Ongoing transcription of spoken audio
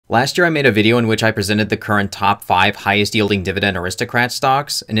Last year I made a video in which I presented the current top 5 highest yielding Dividend Aristocrat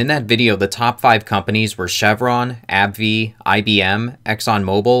stocks, and in that video the top 5 companies were Chevron, Abbvie, IBM, Exxon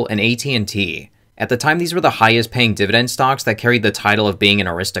Mobile, and AT&T. At the time these were the highest paying dividend stocks that carried the title of being an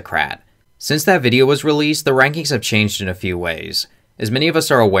aristocrat. Since that video was released, the rankings have changed in a few ways. As many of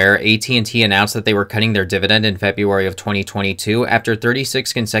us are aware, AT&T announced that they were cutting their dividend in February of 2022 after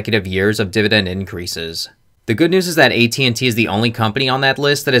 36 consecutive years of dividend increases. The good news is that AT&T is the only company on that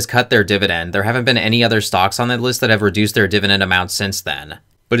list that has cut their dividend. There haven't been any other stocks on that list that have reduced their dividend amount since then.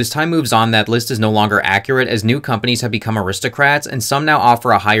 But as time moves on, that list is no longer accurate as new companies have become aristocrats and some now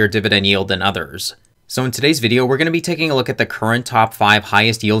offer a higher dividend yield than others. So in today's video, we're going to be taking a look at the current top 5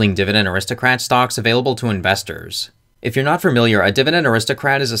 highest yielding dividend aristocrat stocks available to investors. If you're not familiar, a dividend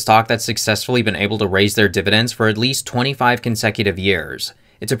aristocrat is a stock that's successfully been able to raise their dividends for at least 25 consecutive years.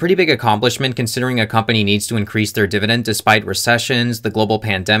 It's a pretty big accomplishment considering a company needs to increase their dividend despite recessions, the global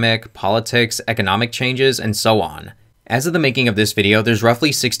pandemic, politics, economic changes, and so on. As of the making of this video, there's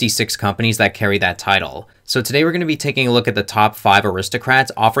roughly 66 companies that carry that title. So today we're going to be taking a look at the top 5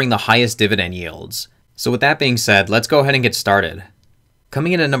 aristocrats offering the highest dividend yields. So with that being said, let's go ahead and get started.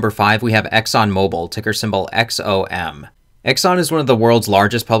 Coming in at number 5, we have Exxon Mobil, ticker symbol XOM. Exxon is one of the world's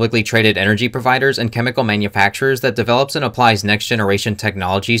largest publicly traded energy providers and chemical manufacturers that develops and applies next-generation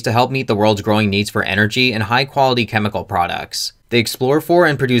technologies to help meet the world's growing needs for energy and high-quality chemical products. They explore for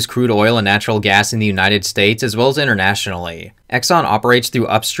and produce crude oil and natural gas in the United States as well as internationally. Exxon operates through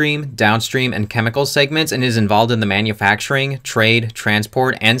upstream, downstream, and chemical segments and is involved in the manufacturing, trade,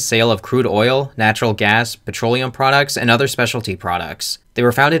 transport, and sale of crude oil, natural gas, petroleum products, and other specialty products. They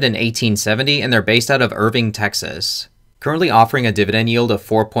were founded in 1870 and they're based out of Irving, Texas. Currently offering a dividend yield of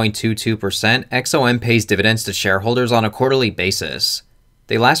 4.22%, XOM pays dividends to shareholders on a quarterly basis.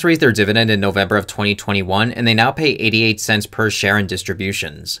 They last raised their dividend in November of 2021, and they now pay 88 cents per share in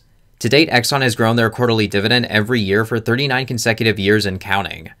distributions. To date, Exxon has grown their quarterly dividend every year for 39 consecutive years and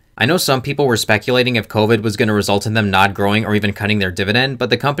counting. I know some people were speculating if COVID was going to result in them not growing or even cutting their dividend,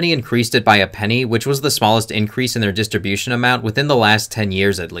 but the company increased it by a penny, which was the smallest increase in their distribution amount within the last 10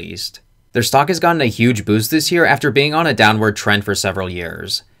 years at least. Their stock has gotten a huge boost this year after being on a downward trend for several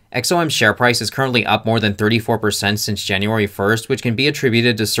years. XOM's share price is currently up more than 34% since January 1st, which can be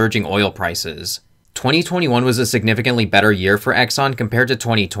attributed to surging oil prices. 2021 was a significantly better year for Exxon compared to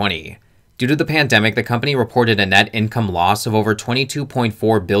 2020. Due to the pandemic, the company reported a net income loss of over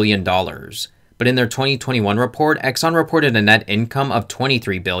 $22.4 billion. But in their 2021 report, Exxon reported a net income of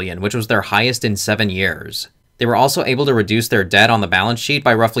 $23 billion, which was their highest in 7 years. They were also able to reduce their debt on the balance sheet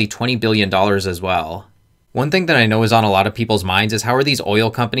by roughly $20 billion as well. One thing that I know is on a lot of people's minds is how are these oil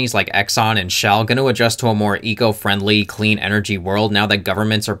companies like Exxon and Shell going to adjust to a more eco-friendly, clean energy world now that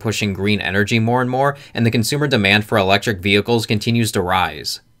governments are pushing green energy more and more and the consumer demand for electric vehicles continues to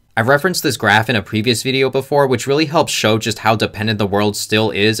rise? I've referenced this graph in a previous video before, which really helps show just how dependent the world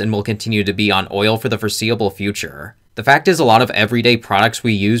still is and will continue to be on oil for the foreseeable future. The fact is, a lot of everyday products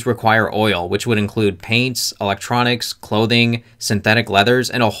we use require oil, which would include paints, electronics, clothing, synthetic leathers,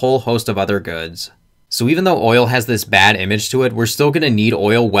 and a whole host of other goods. So even though oil has this bad image to it, we're still going to need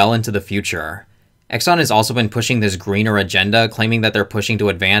oil well into the future. Exxon has also been pushing this greener agenda, claiming that they're pushing to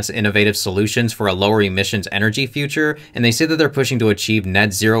advance innovative solutions for a lower emissions energy future, and they say that they're pushing to achieve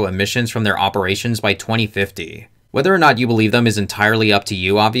net zero emissions from their operations by 2050. Whether or not you believe them is entirely up to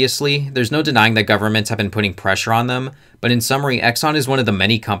you, obviously. There's no denying that governments have been putting pressure on them, but in summary, Exxon is one of the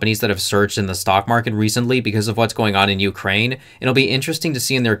many companies that have surged in the stock market recently because of what's going on in Ukraine, and it'll be interesting to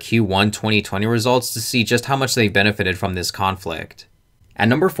see in their Q1 2020 results to see just how much they've benefited from this conflict. At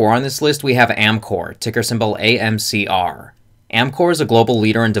number 4 on this list, we have Amcor, ticker symbol AMCR. Amcor is a global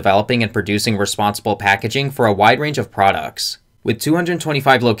leader in developing and producing responsible packaging for a wide range of products. With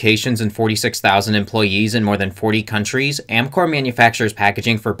 225 locations and 46,000 employees in more than 40 countries, Amcor manufactures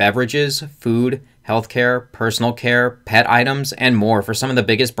packaging for beverages, food, healthcare, personal care, pet items, and more for some of the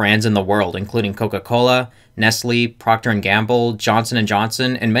biggest brands in the world, including Coca-Cola, Nestle, Procter & Gamble, Johnson &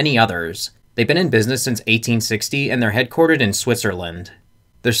 Johnson, and many others. They've been in business since 1860 and they're headquartered in Switzerland.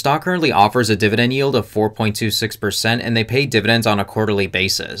 Their stock currently offers a dividend yield of 4.26% and they pay dividends on a quarterly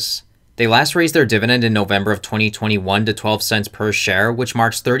basis. They last raised their dividend in November of 2021 to 12 cents per share, which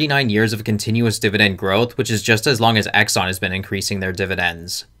marks 39 years of continuous dividend growth, which is just as long as Exxon has been increasing their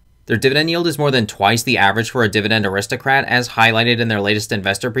dividends. Their dividend yield is more than twice the average for a dividend aristocrat, as highlighted in their latest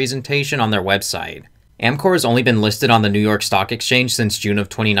investor presentation on their website. Amcor has only been listed on the New York Stock Exchange since June of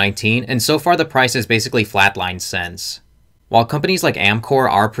 2019, and so far the price has basically flatlined since. While companies like Amcor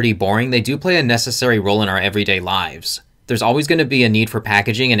are pretty boring, they do play a necessary role in our everyday lives. There's always going to be a need for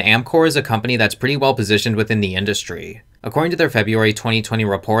packaging, and Amcor is a company that's pretty well positioned within the industry. According to their February 2020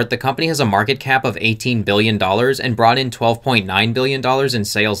 report, the company has a market cap of $18 billion and brought in $12.9 billion in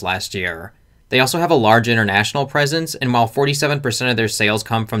sales last year. They also have a large international presence, and while 47% of their sales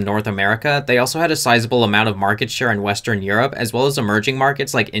come from North America, they also had a sizable amount of market share in Western Europe, as well as emerging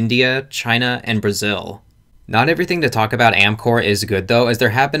markets like India, China, and Brazil. Not everything to talk about Amcor is good though, as there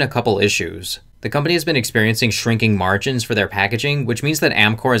have been a couple issues. The company has been experiencing shrinking margins for their packaging, which means that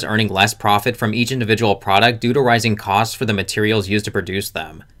Amcor is earning less profit from each individual product due to rising costs for the materials used to produce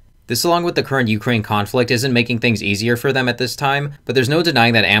them. This, along with the current Ukraine conflict, isn't making things easier for them at this time, but there's no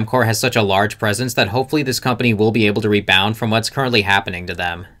denying that Amcor has such a large presence that hopefully this company will be able to rebound from what's currently happening to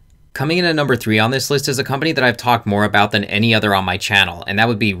them. Coming in at number 3 on this list is a company that I've talked more about than any other on my channel, and that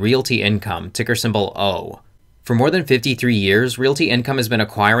would be Realty Income, ticker symbol O. For more than 53 years, Realty Income has been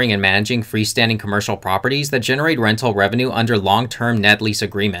acquiring and managing freestanding commercial properties that generate rental revenue under long-term net lease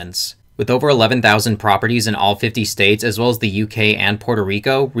agreements. With over 11,000 properties in all 50 states, as well as the UK and Puerto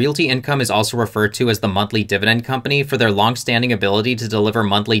Rico, Realty Income is also referred to as the monthly dividend company for their long-standing ability to deliver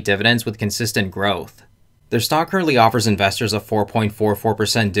monthly dividends with consistent growth. Their stock currently offers investors a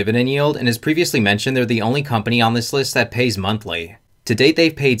 4.44% dividend yield, and as previously mentioned, they're the only company on this list that pays monthly. To date,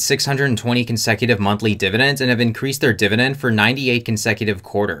 they've paid 620 consecutive monthly dividends and have increased their dividend for 98 consecutive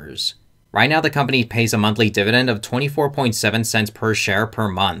quarters. Right now, the company pays a monthly dividend of 24.7 cents per share per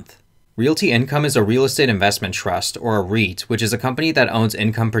month. Realty Income is a real estate investment trust, or a REIT, which is a company that owns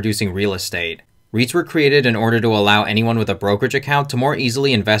income-producing real estate. REITs were created in order to allow anyone with a brokerage account to more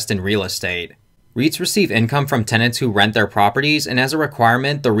easily invest in real estate. REITs receive income from tenants who rent their properties, and as a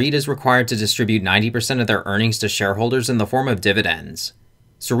requirement, the REIT is required to distribute 90% of their earnings to shareholders in the form of dividends.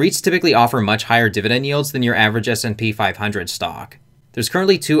 So REITs typically offer much higher dividend yields than your average S&P 500 stock. There's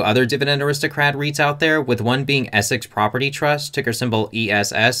currently 2 other Dividend Aristocrat REITs out there, with one being Essex Property Trust, ticker symbol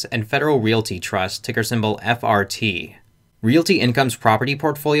ESS, and Federal Realty Trust, ticker symbol FRT. Realty Income's property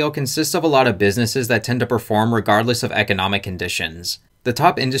portfolio consists of a lot of businesses that tend to perform regardless of economic conditions. The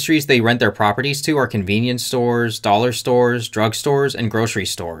top industries they rent their properties to are convenience stores, dollar stores, drugstores, and grocery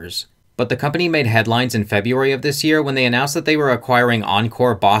stores. But the company made headlines in February of this year when they announced that they were acquiring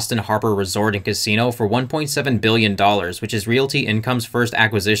Encore Boston Harbor Resort and Casino for $1.7 billion, which is Realty Income's first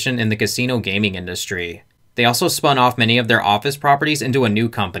acquisition in the casino gaming industry. They also spun off many of their office properties into a new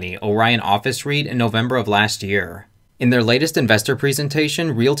company, Orion Office REIT, in November of last year. In their latest investor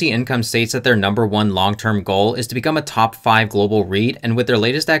presentation, Realty Income states that their #1 long-term goal is to become a top 5 global REIT, and with their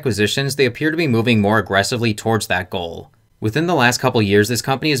latest acquisitions, they appear to be moving more aggressively towards that goal. Within the last couple years, this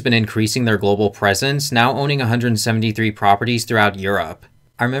company has been increasing their global presence, now owning 173 properties throughout Europe.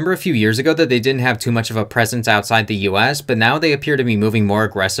 I remember a few years ago that they didn't have too much of a presence outside the US, but now they appear to be moving more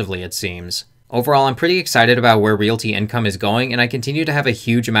aggressively, it seems. Overall, I'm pretty excited about where Realty Income is going, and I continue to have a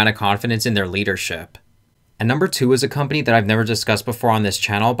huge amount of confidence in their leadership. And number 2 is a company that I've never discussed before on this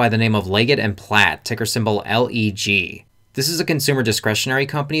channel by the name of Leggett & Platt, ticker symbol LEG. This is a consumer discretionary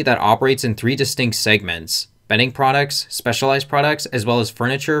company that operates in 3 distinct segments: bedding products, specialized products, as well as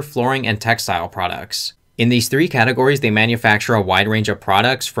furniture, flooring, and textile products. In these 3 categories, they manufacture a wide range of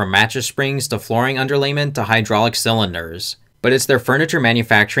products from mattress springs to flooring underlayment to hydraulic cylinders. But it's their furniture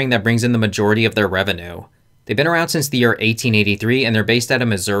manufacturing that brings in the majority of their revenue. They've been around since the year 1883 and they're based out of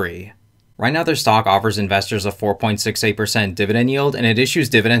Missouri. Right now, their stock offers investors a 4.68% dividend yield, and it issues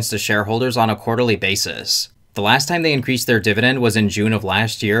dividends to shareholders on a quarterly basis. The last time they increased their dividend was in June of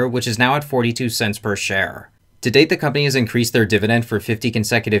last year, which is now at 42 cents per share. To date, the company has increased their dividend for 50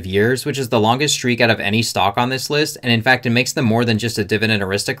 consecutive years, which is the longest streak out of any stock on this list, and in fact, it makes them more than just a dividend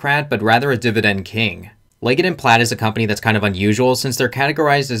aristocrat, but rather a dividend king. Leggett & Platt is a company that's kind of unusual since they're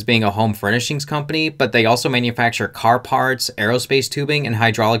categorized as being a home furnishings company, but they also manufacture car parts, aerospace tubing, and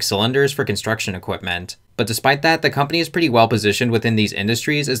hydraulic cylinders for construction equipment. But despite that, the company is pretty well positioned within these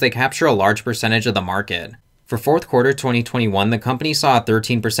industries as they capture a large percentage of the market. For fourth quarter 2021, the company saw a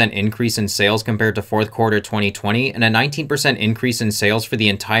 13% increase in sales compared to fourth quarter 2020 and a 19% increase in sales for the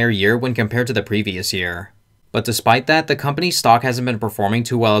entire year when compared to the previous year. But despite that, the company's stock hasn't been performing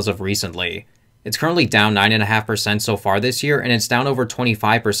too well as of recently. It's currently down 9.5% so far this year, and it's down over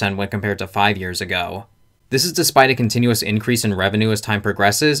 25% when compared to 5 years ago. This is despite a continuous increase in revenue as time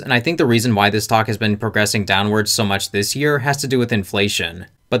progresses, and I think the reason why this stock has been progressing downwards so much this year has to do with inflation.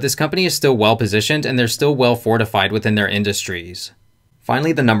 But this company is still well positioned and they're still well fortified within their industries.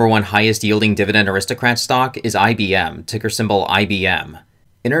 Finally, the #1 highest yielding Dividend Aristocrat stock is IBM, ticker symbol IBM.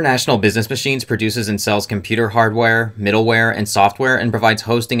 International Business Machines produces and sells computer hardware, middleware, and software and provides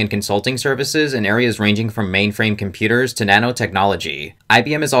hosting and consulting services in areas ranging from mainframe computers to nanotechnology.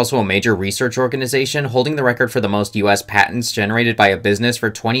 IBM is also a major research organization holding the record for the most US patents generated by a business for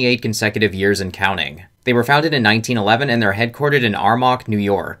 28 consecutive years and counting. They were founded in 1911 and they're headquartered in Armonk, New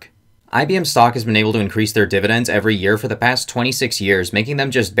York. IBM stock has been able to increase their dividends every year for the past 26 years, making them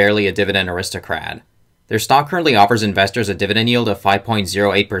just barely a dividend aristocrat. Their stock currently offers investors a dividend yield of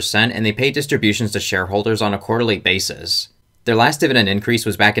 5.08%, and they pay distributions to shareholders on a quarterly basis. Their last dividend increase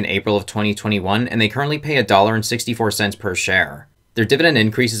was back in April of 2021, and they currently pay $1.64 per share. Their dividend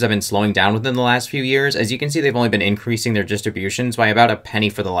increases have been slowing down within the last few years. As you can see, they've only been increasing their distributions by about a penny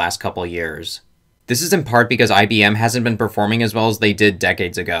for the last couple years. This is in part because IBM hasn't been performing as well as they did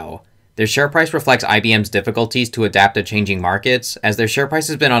decades ago. Their share price reflects IBM's difficulties to adapt to changing markets, as their share price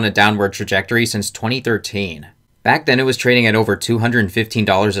has been on a downward trajectory since 2013. Back then it was trading at over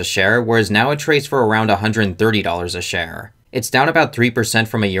 $215 a share, whereas now it trades for around $130 a share. It's down about 3%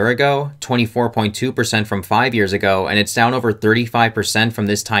 from a year ago, 24.2% from 5 years ago, and it's down over 35% from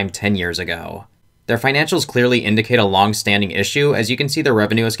this time 10 years ago. Their financials clearly indicate a long-standing issue, as you can see their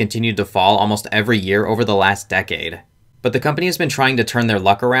revenue has continued to fall almost every year over the last decade. But the company has been trying to turn their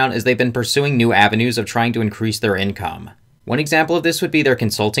luck around as they've been pursuing new avenues of trying to increase their income. One example of this would be their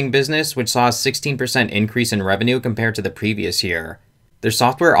consulting business, which saw a 16% increase in revenue compared to the previous year. Their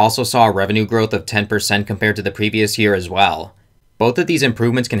software also saw a revenue growth of 10% compared to the previous year as well. Both of these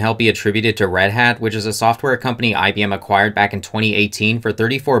improvements can help be attributed to Red Hat, which is a software company IBM acquired back in 2018 for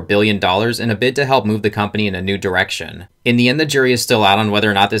 $34 billion in a bid to help move the company in a new direction. In the end, the jury is still out on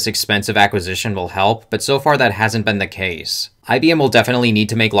whether or not this expensive acquisition will help, but so far that hasn't been the case. IBM will definitely need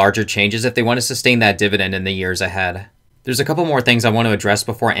to make larger changes if they want to sustain that dividend in the years ahead. There's a couple more things I want to address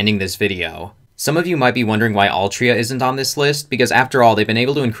before ending this video. Some of you might be wondering why Altria isn't on this list, because after all, they've been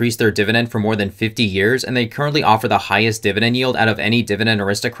able to increase their dividend for more than 50 years, and they currently offer the highest dividend yield out of any dividend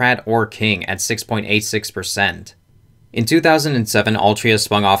aristocrat or king at 6.86%. In 2007, Altria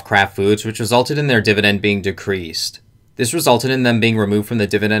spun off Kraft Foods, which resulted in their dividend being decreased. This resulted in them being removed from the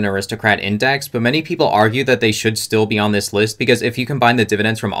Dividend Aristocrat Index, but many people argue that they should still be on this list because if you combine the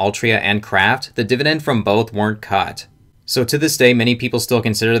dividends from Altria and Kraft, the dividend from both weren't cut. So to this day, many people still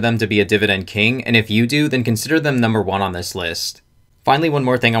consider them to be a dividend king, and if you do, then consider them number one on this list. Finally, one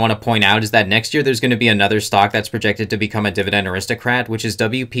more thing I want to point out is that next year there's going to be another stock that's projected to become a dividend aristocrat, which is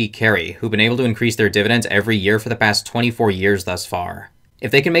WP Carey, who've been able to increase their dividends every year for the past 24 years thus far.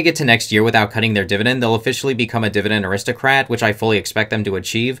 If they can make it to next year without cutting their dividend, they'll officially become a dividend aristocrat, which I fully expect them to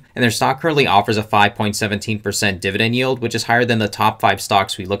achieve, and their stock currently offers a 5.17% dividend yield, which is higher than the top 5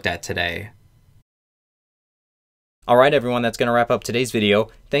 stocks we looked at today. Alright everyone, that's going to wrap up today's video.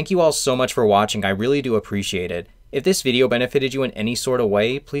 Thank you all so much for watching, I really do appreciate it. If this video benefited you in any sort of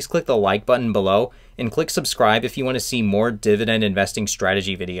way, please click the like button below, and click subscribe if you want to see more dividend investing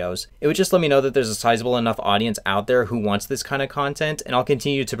strategy videos. It would just let me know that there's a sizable enough audience out there who wants this kind of content, and I'll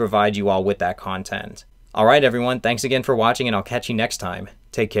continue to provide you all with that content. Alright everyone, thanks again for watching, and I'll catch you next time.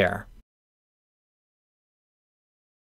 Take care.